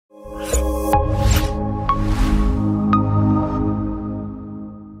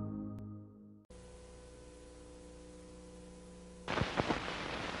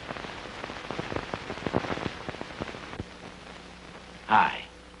Hi.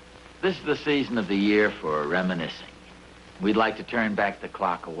 This is the season of the year for reminiscing. We'd like to turn back the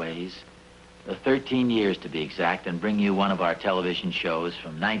clock a ways, 13 years to be exact, and bring you one of our television shows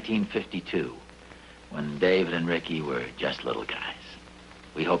from 1952, when David and Ricky were just little guys.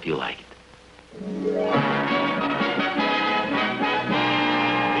 We hope you like it. The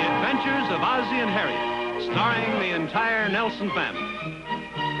Adventures of Ozzie and Harriet, starring the entire Nelson family.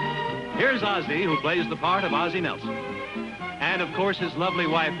 Here's Ozzie, who plays the part of Ozzie Nelson. And, of course, his lovely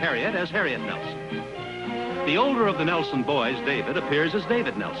wife, Harriet, as Harriet Nelson. The older of the Nelson boys, David, appears as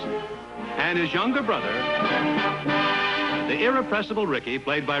David Nelson. And his younger brother, the irrepressible Ricky,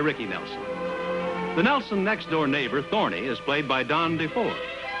 played by Ricky Nelson. The Nelson next-door neighbor, Thorny, is played by DeFore.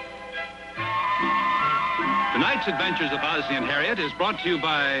 Tonight's Adventures of Ozzie and Harriet is brought to you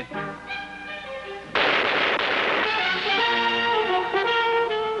by...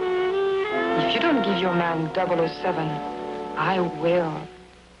 If you don't give your man 007, I will.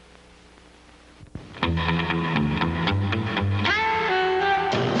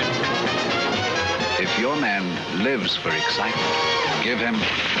 If your man lives for excitement, give him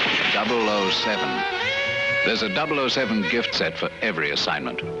 007. There's a 007 gift set for every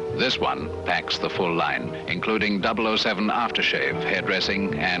assignment. This one packs the full line, including 007 aftershave,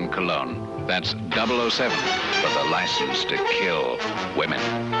 hairdressing, and cologne. That's 007 for the license to kill women.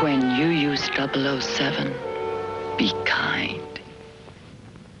 When you use 007, be kind.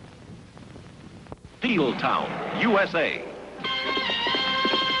 Steel Town, USA.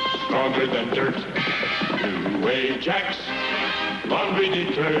 Stronger than dirt. New Ajax. Laundry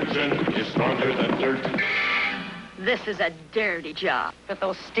detergent is stronger than dirt. This is a dirty job with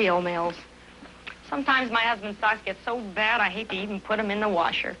those steel mills. Sometimes my husband's socks get so bad I hate to even put them in the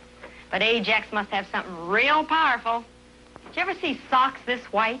washer. But Ajax must have something real powerful. Did you ever see socks this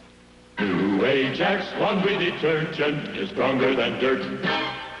white? New Ajax laundry detergent is stronger than dirt.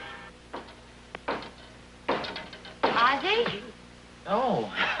 Ozzie?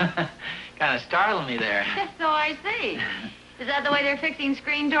 Oh, kind of startled me there. So I see. Is that the way they're fixing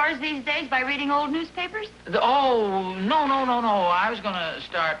screen doors these days, by reading old newspapers? Oh, no. I was going to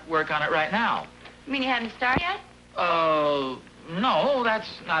start work on it right now. You mean you haven't started yet? No,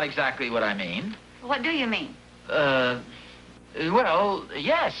 that's not exactly what I mean. What do you mean? Well,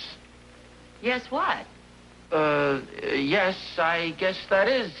 yes. Yes, what? Yes, I guess that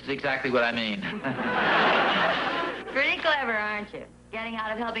is exactly what I mean. Pretty clever, aren't you? Getting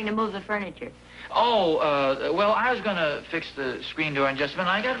out of helping to move the furniture. Oh, well, I was going to fix the screen door in just a minute.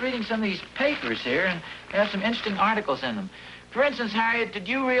 I got reading some of these papers here, and they have some interesting articles in them. For instance, Harriet, did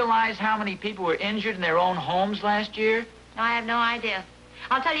you realize how many people were injured in their own homes last year? No, I have no idea.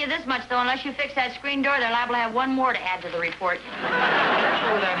 I'll tell you this much, though. Unless you fix that screen door, they're liable to have one more to add to the report.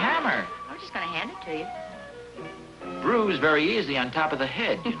 What's with that hammer? I'm just going to hand it to you. Bruise very easy on top of the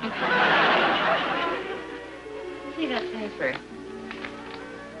head, you know. See that paper.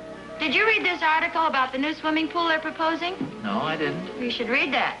 Did you read this article about the new swimming pool they're proposing? No, I didn't. You should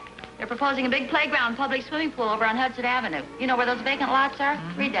read that. They're proposing a big playground public swimming pool over on Hudson Avenue. You know where those vacant lots are?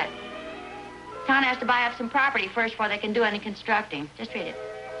 Mm-hmm. Read that. Town has to buy up some property first before they can do any constructing. Just read it.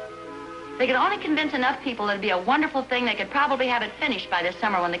 If they could only convince enough people it'd be a wonderful thing, they could probably have it finished by this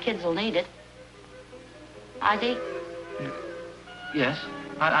summer when the kids will need it. Ozzie? Yes?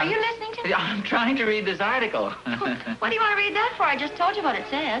 Are you listening to me? I'm trying to read this article. What do you want to read that for? I just told you what it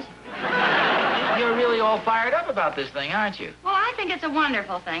says. You're really all fired up about this thing, aren't you? Well, I think it's a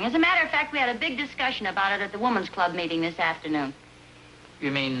wonderful thing. As a matter of fact, we had a big discussion about it at the Women's Club meeting this afternoon. You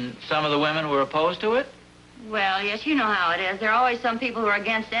mean some of the women were opposed to it? Well, yes, you know how it is. There are always some people who are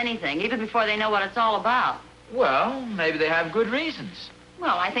against anything, even before they know what it's all about. Well, maybe they have good reasons.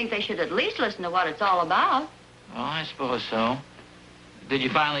 Well, I think they should at least listen to what it's all about. Oh, I suppose so. Did you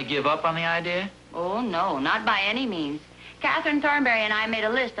finally give up on the idea? Oh, no, not by any means. Catherine Thornberry and I made a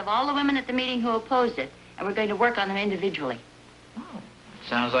list of all the women at the meeting who opposed it, and we're going to work on them individually. Oh,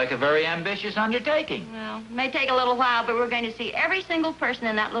 sounds like a very ambitious undertaking. Well, it may take a little while, but we're going to see every single person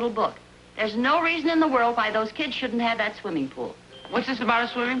in that little book. There's no reason in the world why those kids shouldn't have that swimming pool. What's this about a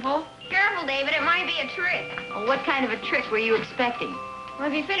swimming pool? Careful, David. It might be a trick. Well, what kind of a trick were you expecting? Well,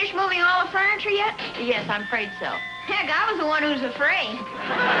 have you finished moving all the furniture yet? Yes, I'm afraid so. Heck, I was the one who was afraid.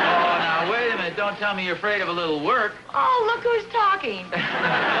 Oh, now, wait a minute. Don't tell me you're afraid of a little work. Oh, look who's talking.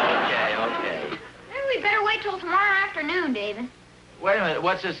 Okay. Maybe we better wait till tomorrow afternoon, David. Wait a minute.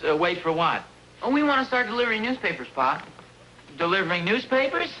 What's this? Wait for what? Oh, we want to start delivering newspapers, Pop. Delivering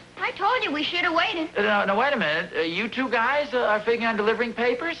newspapers? I I told you we should have waited. No, wait a minute. You two guys are figuring on delivering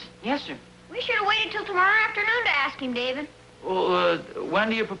papers? Yes, sir. We should have waited till tomorrow afternoon to ask him, David. Well, when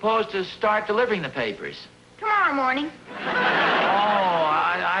do you propose to start delivering the papers? Tomorrow morning. Oh,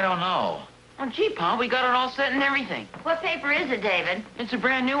 I don't know. Oh, gee, Pa, we got it all set and everything. What paper is it, David? It's a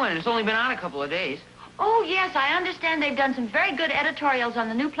brand new one. It's only been out a couple of days. Oh, yes, I understand they've done some very good editorials on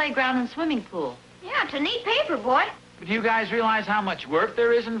the new playground and swimming pool. Yeah, it's a neat paper, boy. But do you guys realize how much work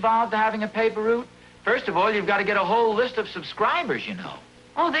there is involved to having a paper route? First of all, you've got to get a whole list of subscribers, you know.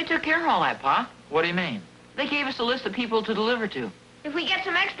 Oh, they took care of all that, Pa. What do you mean? They gave us a list of people to deliver to. If we get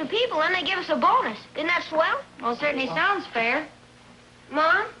some extra people, then they give us a bonus. Isn't that swell? Well, it certainly sounds fair.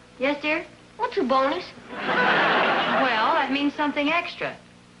 Mom, Yes, dear? what's a bonus? Well, that means something extra.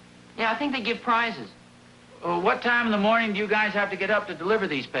 Yeah, I think they give prizes. What time in the morning do you guys have to get up to deliver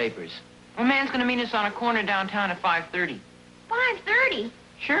these papers? A man's going to meet us on a corner downtown at 5:30. 5:30.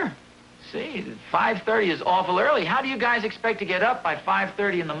 Sure. See, 5:30 is awful early. How do you guys expect to get up by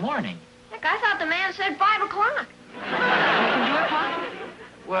 5:30 in the morning? Heck, I thought the man said 5 o'clock. You can do it, Pa?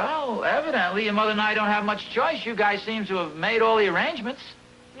 Well, evidently, your mother and I don't have much choice. You guys seem to have made all the arrangements.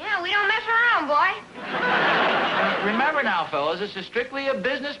 Yeah, we don't mess around, boy. Remember now, fellas, this is strictly a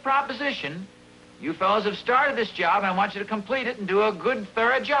business proposition. You fellas have started this job, and I want you to complete it and do a good,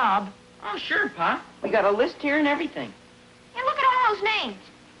 thorough job. Oh, sure, Pa. We got a list here and everything. Hey, look at all those names.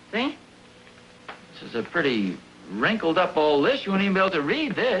 See? This is a pretty wrinkled up old list. You wouldn't even be able to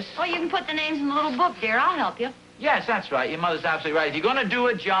read this. Well, you can put the names in the little book, dear. I'll help you. Yes, that's right. Your mother's absolutely right. If you're going to do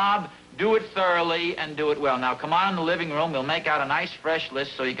a job, do it thoroughly and do it well. Now, come on in the living room. We'll make out a nice, fresh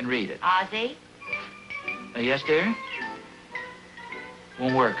list so you can read it. Ozzie? Yes, dear?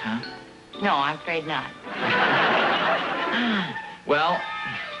 Won't work, huh? No, I'm afraid not. Well,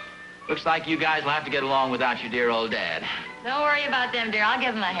 looks like you guys will have to get along without your dear old dad. Don't worry about them, dear. I'll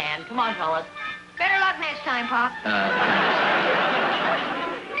give them a hand. Come on, fellas. Better luck next time, Pop.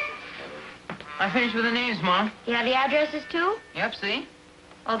 I finished with the names, Mom. You have the addresses, too? Yep, see?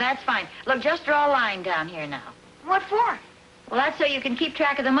 Oh, that's fine. Look, just draw a line down here now. What for? Well, that's so you can keep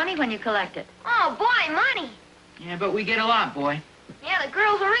track of the money when you collect it. Oh, boy, money. Yeah, but we get a lot, boy. Yeah, the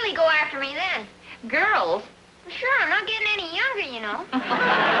girls will really go after me then. Girls? Sure, I'm not getting any younger, you know.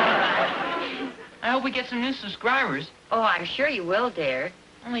 I hope we get some new subscribers. Oh, I'm sure you will, dear.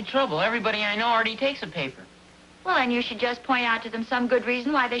 Only trouble, everybody I know already takes a paper. Well, then you should just point out to them some good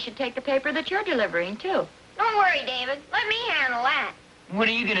reason why they should take the paper that you're delivering, too. Don't worry, David. Let me handle that. What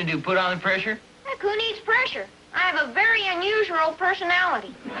are you going to do, put on the pressure? Heck, who needs pressure? I have a very unusual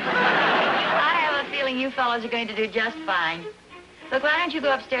personality. I have a feeling you fellows are going to do just fine. Look, why don't you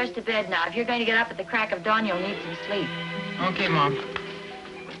go upstairs to bed now? If you're going to get up at the crack of dawn, you'll need some sleep. Okay, Mom.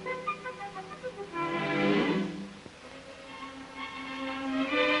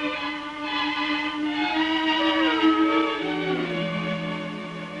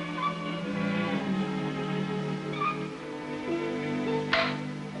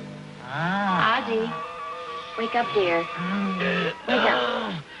 Ozzie, wake up, dear. Wake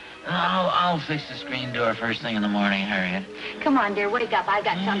up. I'll fix the screen door first thing in the morning, Harriet. Come on, dear, wake up. I've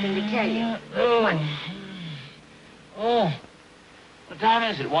got something to tell you. Oh. What time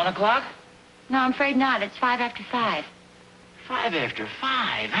is it, 1 o'clock? No, I'm afraid not. It's 5 after 5. 5 after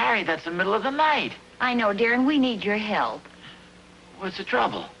 5. Harriet, that's the middle of the night. I know, dear, and we need your help. What's the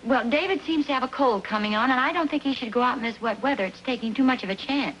trouble? Well, David seems to have a cold coming on, and I don't think he should go out in this wet weather. It's taking too much of a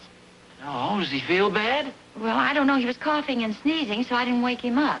chance. Oh, does he feel bad? Well, I don't know. He was coughing and sneezing, so I didn't wake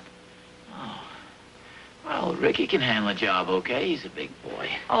him up. Oh. Well, Ricky can handle the job okay. He's a big boy.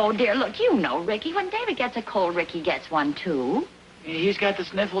 Oh, dear, look, you know Ricky. When David gets a cold, Ricky gets one, too. He's got the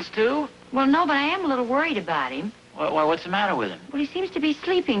sniffles, too? Well, no, but I am a little worried about him. What's the matter with him? Well, he seems to be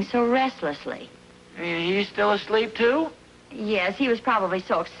sleeping so restlessly. He's still asleep, too? Yes, he was probably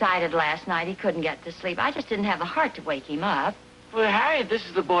so excited last night he couldn't get to sleep. I just didn't have the heart to wake him up. Well, Harriet, this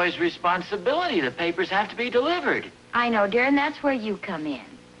is the boy's responsibility. The papers have to be delivered. I know, dear, and that's where you come in.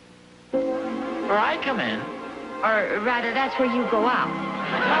 Where I come in? Or rather, that's where you go out.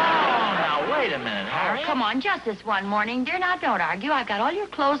 Oh, now, wait a minute, Harriet. Come on, just this one morning, dear. Now, don't argue. I've got all your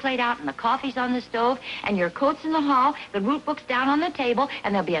clothes laid out, and the coffee's on the stove, and your coat's in the hall, the root book's down on the table,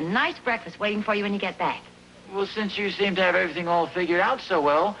 and there'll be a nice breakfast waiting for you when you get back. Well, since you seem to have everything all figured out so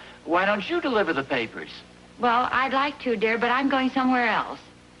well, why don't you deliver the papers? Well, I'd like to, dear, but I'm going somewhere else.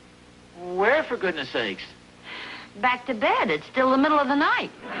 Where, for goodness sakes? Back to bed. It's still the middle of the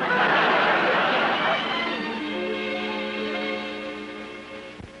night.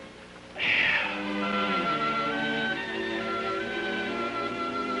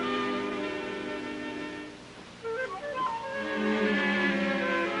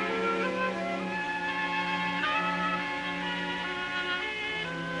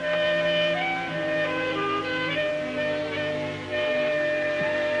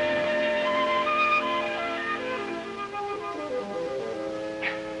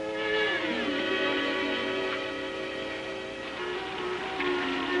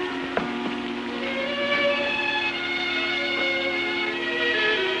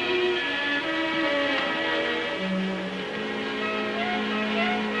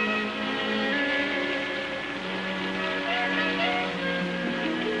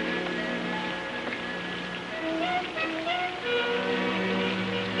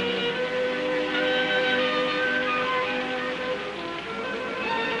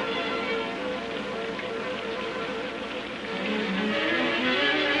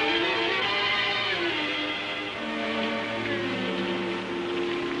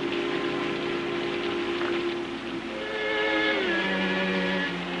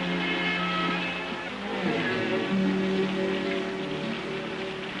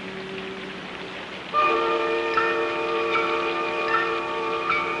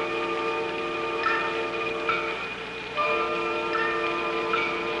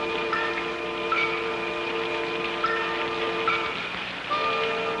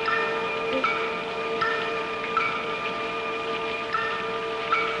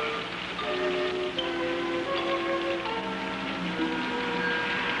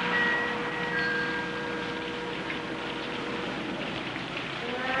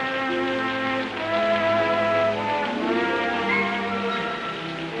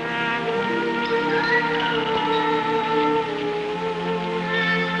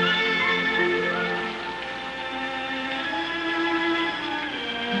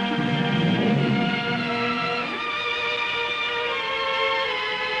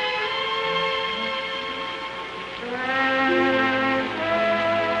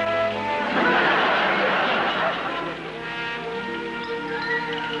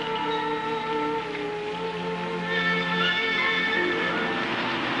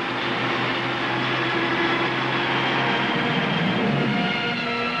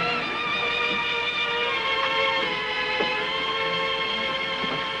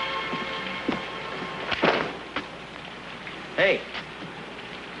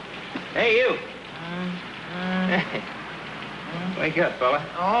 you got, fella?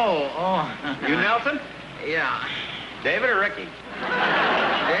 Oh. You Nelson? Yeah. David or Ricky?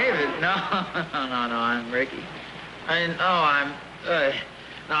 David? No, I'm Ricky. I'm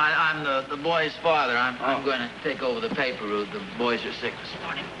the boy's father. I'm going to take over the paper route. The boys are sick this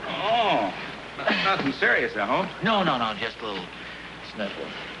morning. Oh. Nothing serious, I hope. No, just a little sniffle.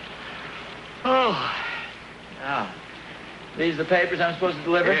 Oh. Now, these the papers I'm supposed to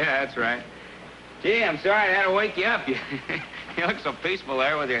deliver? Yeah, that's right. Gee, I'm sorry I had to wake you up. You look so peaceful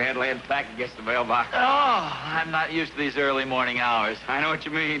there with your head laid back against the mailbox. Oh, I'm not used to these early morning hours. I know what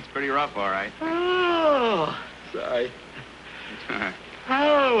you mean. It's pretty rough, all right. Oh, sorry.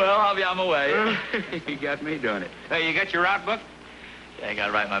 Oh, well, I'll be on my way. You got me doing it. Hey, you got your route book? Yeah, I got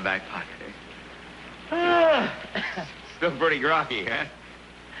it right in my back pocket. Still pretty groggy, huh?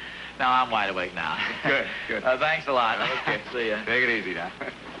 No, I'm wide awake now. Good. Thanks a lot. Okay. See ya. Take it easy now.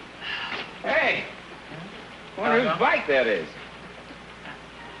 Hey, wonder whose bike that is.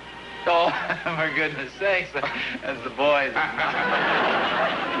 Oh, for goodness sakes, that's the boys.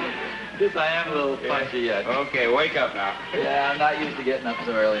 Guess I am a little punchy yet. Okay, wake up now. Yeah, I'm not used to getting up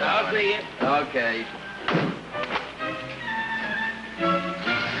so early. I'll see you. Okay.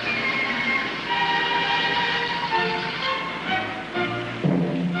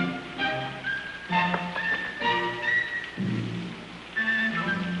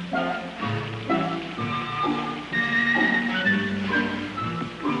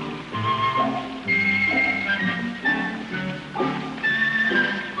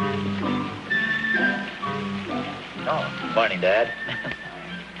 Morning, Dad.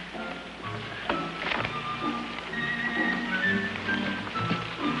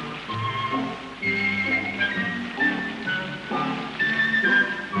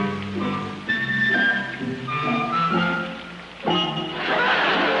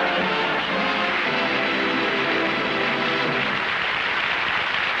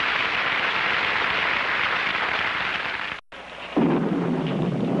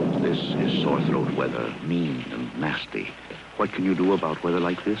 This is sore throat weather, mean and nasty. What can you do about weather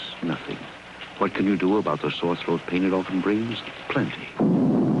like this? Nothing. What can you do about the sore throat pain it often brings? Plenty.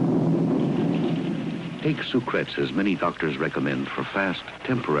 Take Sucrets, as many doctors recommend, for fast,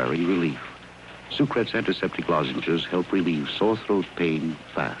 temporary relief. Sucrets antiseptic lozenges help relieve sore throat pain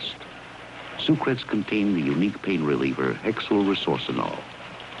fast. Sucrets contain the unique pain reliever hexylresorcinol.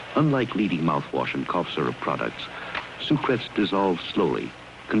 Unlike leading mouthwash and cough syrup products, Sucrets dissolve slowly,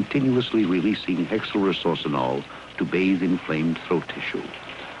 continuously releasing hexylresorcinol to bathe inflamed throat tissue.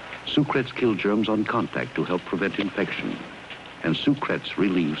 Sucrets kill germs on contact to help prevent infection. And Sucrets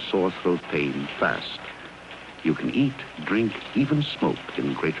relieve sore throat pain fast. You can eat, drink, even smoke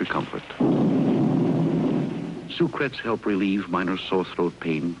in greater comfort. Sucrets help relieve minor sore throat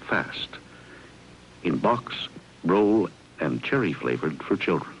pain fast. In box, roll, and cherry flavored for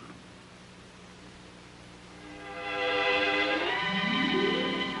children.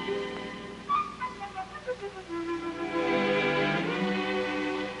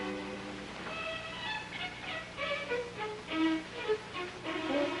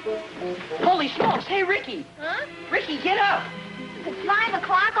 Holy smokes! Hey, Ricky! Huh? Ricky, get up! Is it 5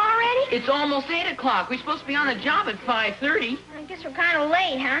 o'clock already? It's almost 8 o'clock. We're supposed to be on the job at 5:30. I guess we're kind of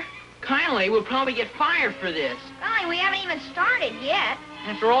late, huh? Kindly, we'll probably get fired for this. Golly, we haven't even started yet.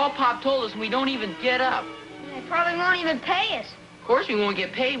 After all Pop told us, we don't even get up. They probably won't even pay us. Of course we won't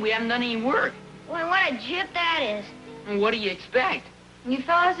get paid. We haven't done any work. Boy, what a jip that is. And what do you expect? You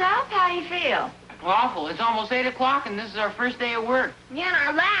fellas up? How do you feel? Awful. It's almost 8 o'clock, and this is our first day of work. Yeah, and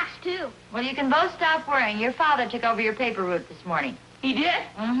our last, too. Well, you can both stop worrying. Your father took over your paper route this morning. He did?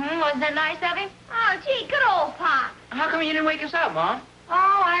 Mm-hmm. Wasn't that nice of him? Oh, gee, good old Pop. How come you didn't wake us up, Mom?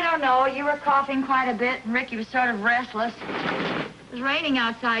 Oh, I don't know. You were coughing quite a bit, and Ricky was sort of restless. It was raining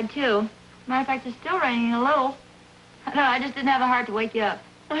outside, too. Matter of fact, it's still raining a little. No, I just didn't have the heart to wake you up.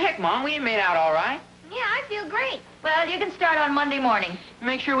 Well, heck, Mom, we ain't made out all right. Yeah, I feel great. Well, you can start on Monday morning.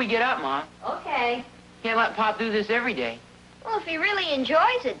 Make sure we get up, Mom. Okay. Can't let Pop do this every day. Well, if he really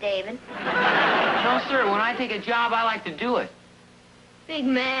enjoys it, David. No, sir. When I take a job, I like to do it. Big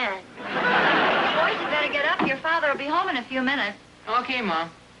man. Boys, you better get up. Your father will be home in a few minutes. Okay, Mom.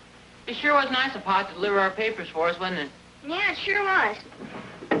 It sure was nice of Pop to deliver our papers for us, wasn't it? Yeah, it sure was.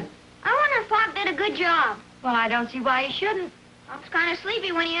 I wonder if Pop did a good job. Well, I don't see why he shouldn't. Pop's kind of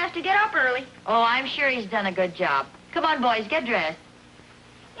sleepy when he has to get up early. Oh, I'm sure he's done a good job. Come on, boys, get dressed.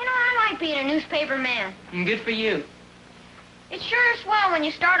 You know, I like being a newspaper man. And good for you. It's sure swell when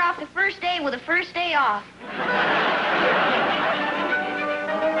you start off the first day with the first day off.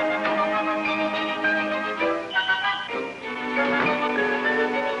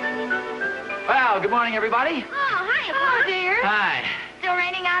 Well, good morning, everybody. Oh, hi, Hi. Hello, dear. Hi. Still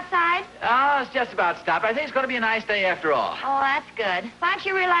raining outside? Oh, it's just about stopped. I think it's going to be a nice day after all. Oh, that's good. Why don't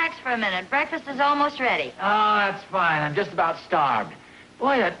you relax for a minute? Breakfast is almost ready. Oh, that's fine. I'm just about starved.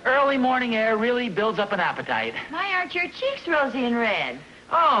 Boy, that early morning air really builds up an appetite. Why aren't your cheeks rosy and red?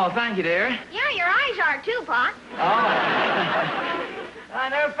 Oh, thank you, dear. Yeah, your eyes are too, Pa. Oh. I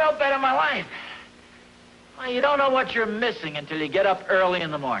never felt better in my life. Well, you don't know what you're missing until you get up early in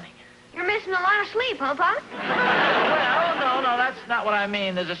the morning. You're missing a lot of sleep, huh, Pa? Well, no, that's not what I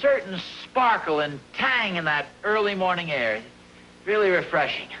mean. There's a certain sparkle and tang in that early morning air. It's really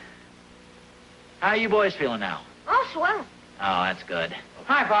refreshing. How are you boys feeling now? Oh, swell. Oh, that's good.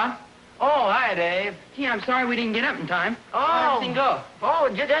 Hi, Pa. Oh, hi, Dave. Gee, I'm sorry we didn't get up in time. Oh. How'd everything go? Oh,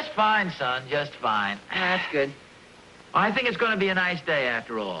 just fine, son, just fine. That's good. I think it's going to be a nice day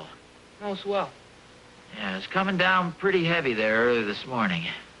after all. Oh, swell. Yeah, it's coming down pretty heavy there early this morning.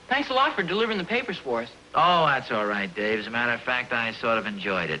 Thanks a lot for delivering the papers for us. Oh, that's all right, Dave. As a matter of fact, I sort of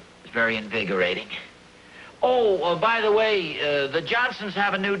enjoyed it. It's very invigorating. Oh, by the way, the Johnsons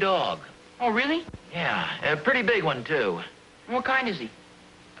have a new dog. Oh, really? Yeah, a pretty big one, too. What kind is he?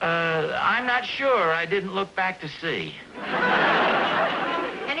 I'm not sure. I didn't look back to see.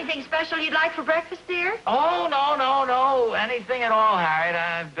 Anything special you'd like for breakfast, dear? Oh, no. Anything at all, Harriet.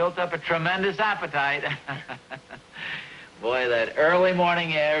 I've built up a tremendous appetite. Boy, that early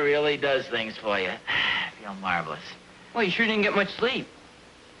morning air really does things for you. I feel marvelous. Well, you sure didn't get much sleep.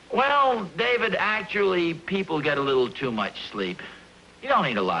 Well, David, actually, people get a little too much sleep. You don't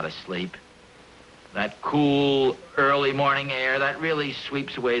need a lot of sleep. That cool, early morning air, that really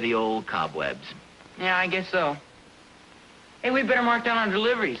sweeps away the old cobwebs. Yeah, I guess so. Hey, we better mark down our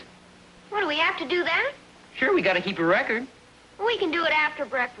deliveries. What, do we have to do that? Sure, we got to keep a record. We can do it after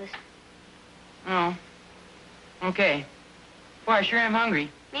breakfast. Oh. Okay. Boy, I sure am hungry.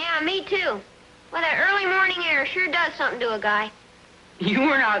 Yeah, me too. Well, that early morning air sure does something to a guy. You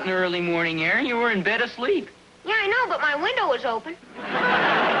weren't out in the early morning air. You were in bed asleep. Yeah, I know, but my window was open.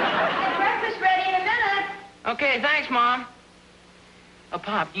 Breakfast ready in a minute. Okay, thanks, Mom.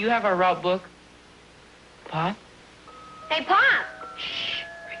 Pop, do you have our route book? Pop? Hey, Pop. Shh,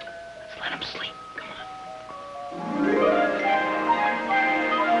 Ricky. Let's let him sleep. Come on.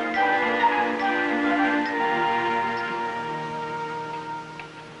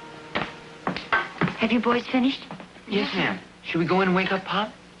 Have you boys finished? Yes, ma'am. Should we go in and wake up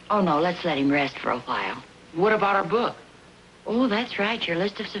Pop? Oh, no, let's let him rest for a while. What about our book? Oh, that's right, your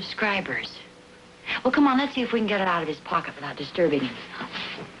list of subscribers. Well, come on, let's see if we can get it out of his pocket without disturbing him.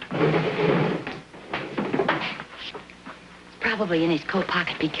 It's probably in his coat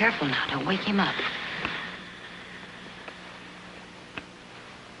pocket. Be careful now. Don't wake him up.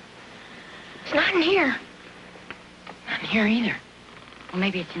 It's not in here. Not in here either. Well,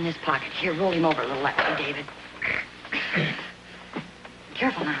 maybe it's in this pocket. Here, roll him over a little that way, David.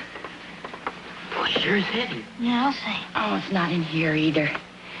 Careful now. Boy, sure is heavy. Yeah, I'll see. Oh, it's not in here either.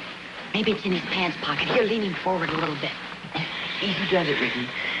 Maybe it's in his pants pocket. Here, lean him forward a little bit. Easy does it, Ricky.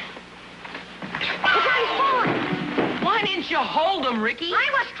 The guy's falling. Why didn't you hold him, Ricky? I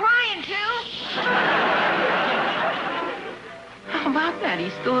was trying to. How about that?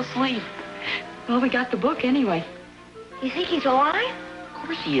 He's still asleep. Well, we got the book anyway. You think he's alive? Of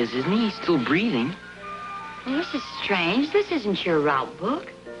course he is, isn't he? He's still breathing. Well, this is strange. This isn't your route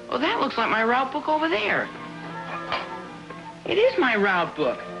book. Well, that looks like my route book over there. It is my route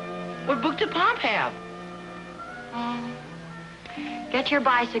book. What book did Pop have? Get your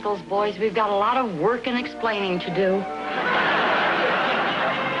bicycles, boys. We've got a lot of work and explaining to do.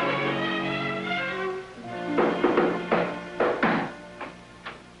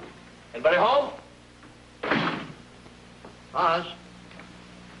 Anybody home? Oz?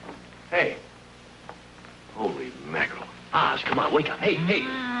 Hey. Holy mackerel. Oz, come on, wake up. Hey.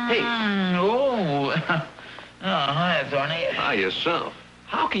 Oh, hi, Thorny. Hi, yourself.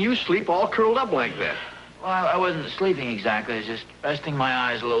 How can you sleep all curled up like that? Well, I wasn't sleeping exactly. I was just resting my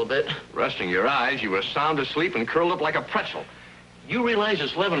eyes a little bit. Resting your eyes, you were sound asleep and curled up like a pretzel. You realize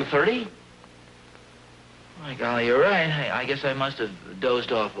it's 11:30? My golly, you're right. I guess I must have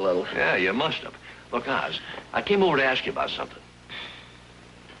dozed off a little. Yeah, you must have. Look, Oz, I came over to ask you about something.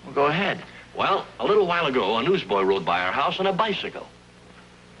 Well, go ahead. Well, a little while ago, a newsboy rode by our house on a bicycle.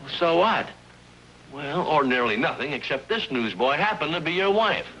 Well, so what? Well, ordinarily nothing, except this newsboy happened to be your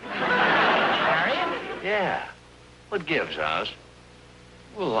wife. Harriet? Yeah. What gives, Oz?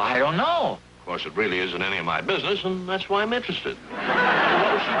 Well, I don't know. Of course, it really isn't any of my business, and that's why I'm interested.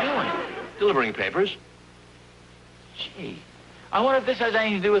 What was she doing? Delivering papers. Gee, I wonder if this has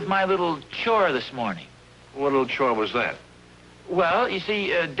anything to do with my little chore this morning. What little chore was that? Well, you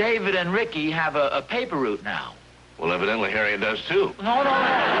see, David and Ricky have a paper route now. Well, evidently Harriet does, too. No.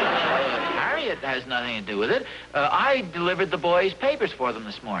 Harriet has nothing to do with it. I delivered the boys' papers for them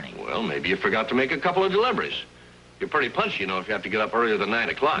this morning. Well, maybe you forgot to make a couple of deliveries. You're pretty punchy, you know, if you have to get up earlier than 9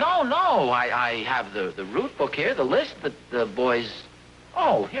 o'clock. No. I have the route book here, the list that the boys...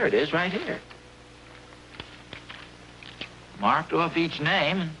 Oh, here it is, right here. Marked off each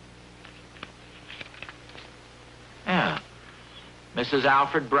name. Yeah. Mrs.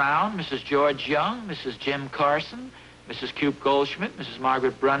 Alfred Brown, Mrs. George Young, Mrs. Jim Carson, Mrs. Cube Goldschmidt, Mrs.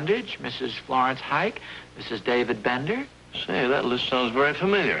 Margaret Brundage, Mrs. Florence Hike, Mrs. David Bender. Say, that list sounds very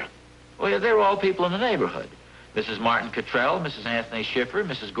familiar. Well, yeah, they were all people in the neighborhood. Mrs. Martin Cottrell, Mrs. Anthony Schiffer,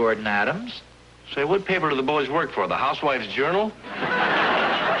 Mrs. Gordon Adams. Say, what paper do the boys work for? The Housewife's Journal?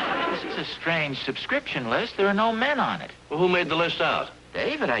 This is a strange subscription list. There are no men on it. Well, who made the list out?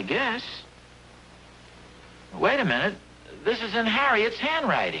 David, I guess. Wait a minute. This is in Harriet's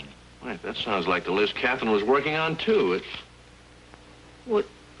handwriting. Wait, that sounds like the list Catherine was working on, too. It's... What?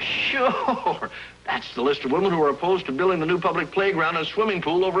 Sure. That's the list of women who are opposed to building the new public playground and swimming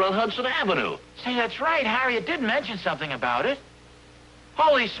pool over on Hudson Avenue. Say, that's right. Harriet did mention something about it.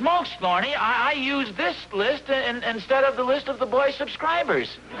 Holy smokes, Thorny. I used this list instead of the list of the boys'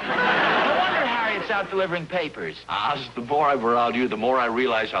 subscribers. No wonder Harriet's out delivering papers. Oz, the more I've around you, the more I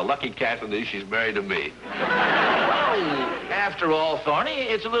realize how lucky Catherine is she's married to me. Well, after all, Thorny,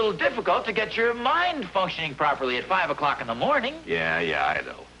 it's a little difficult to get your mind functioning properly at 5 o'clock in the morning. Yeah, I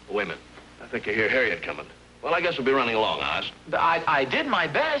know. Wait a minute. I think I hear Harriet coming. Well, I guess we'll be running along, Oz. I did my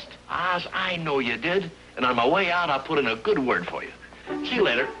best. Oz, I know you did. And on my way out, I'll put in a good word for you. See you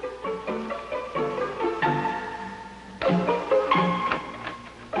later.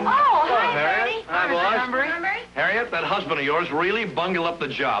 Hi, Harriet. Hi, boss. Harriet, that husband of yours really bungled up the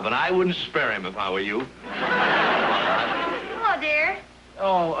job, and I wouldn't spare him if I were you. Hello, dear.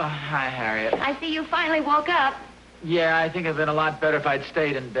 Oh, hi, Harriet. I see you finally woke up. Yeah, I think it'd been a lot better if I'd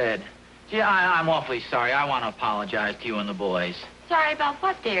stayed in bed. Gee, I'm awfully sorry. I want to apologize to you and the boys. Sorry about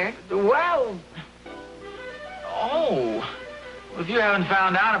what, dear? Well... Oh... If you haven't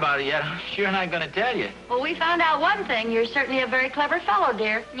found out about it yet, I'm sure not going to tell you. Well, we found out one thing. You're certainly a very clever fellow,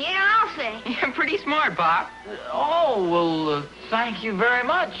 dear. Yeah, I'll say. You're pretty smart, Pop. Thank you very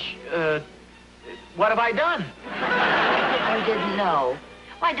much. What have I done? We didn't know.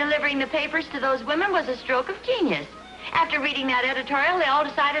 Why, delivering the papers to those women was a stroke of genius. After reading that editorial, they all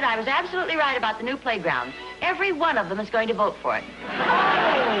decided I was absolutely right about the new playground. Every one of them is going to vote for it.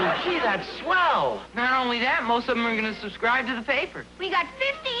 Oh, gee, that's swell. Not only that, most of them are going to subscribe to the paper. We got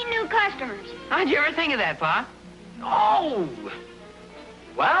 15 new customers. How'd you ever think of that, Pop? Oh.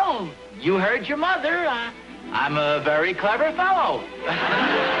 Well, you heard your mother. I'm a very clever fellow.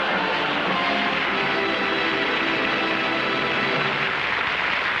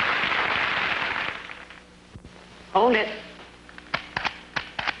 Hold it.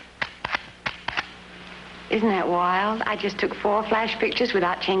 Isn't that wild? I just took 4 flash pictures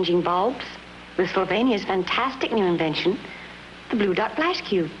without changing bulbs with Slovenia's fantastic new invention, the Blue Dot Flash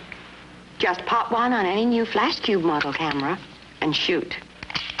Cube. Just pop one on any new Flash Cube model camera and shoot.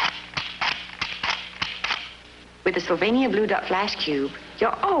 With the Slovenia Blue Dot Flash Cube,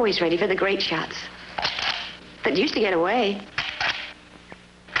 you're always ready for the great shots that used to get away.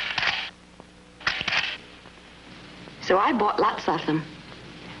 So I bought lots of them.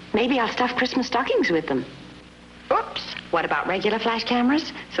 Maybe I'll stuff Christmas stockings with them. Oops. What about regular flash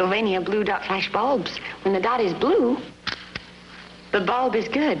cameras? Slovenia Blue Dot Flash bulbs. When the dot is blue, the bulb is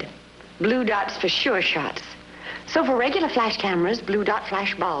good. Blue dots for sure shots. So for regular flash cameras, Blue Dot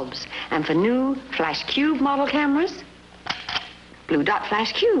Flash bulbs. And for new Flash Cube model cameras, Blue Dot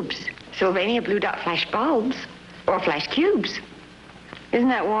Flash Cubes. Slovenia Blue Dot Flash bulbs or Flash Cubes. Isn't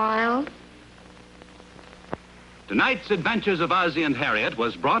that wild? Tonight's Adventures of Ozzie and Harriet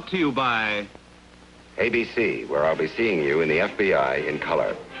was brought to you by... ABC, where I'll be seeing you in the FBI in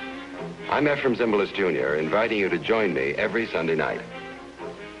color. I'm Ephraim Zimbalist Jr., inviting you to join me every Sunday night.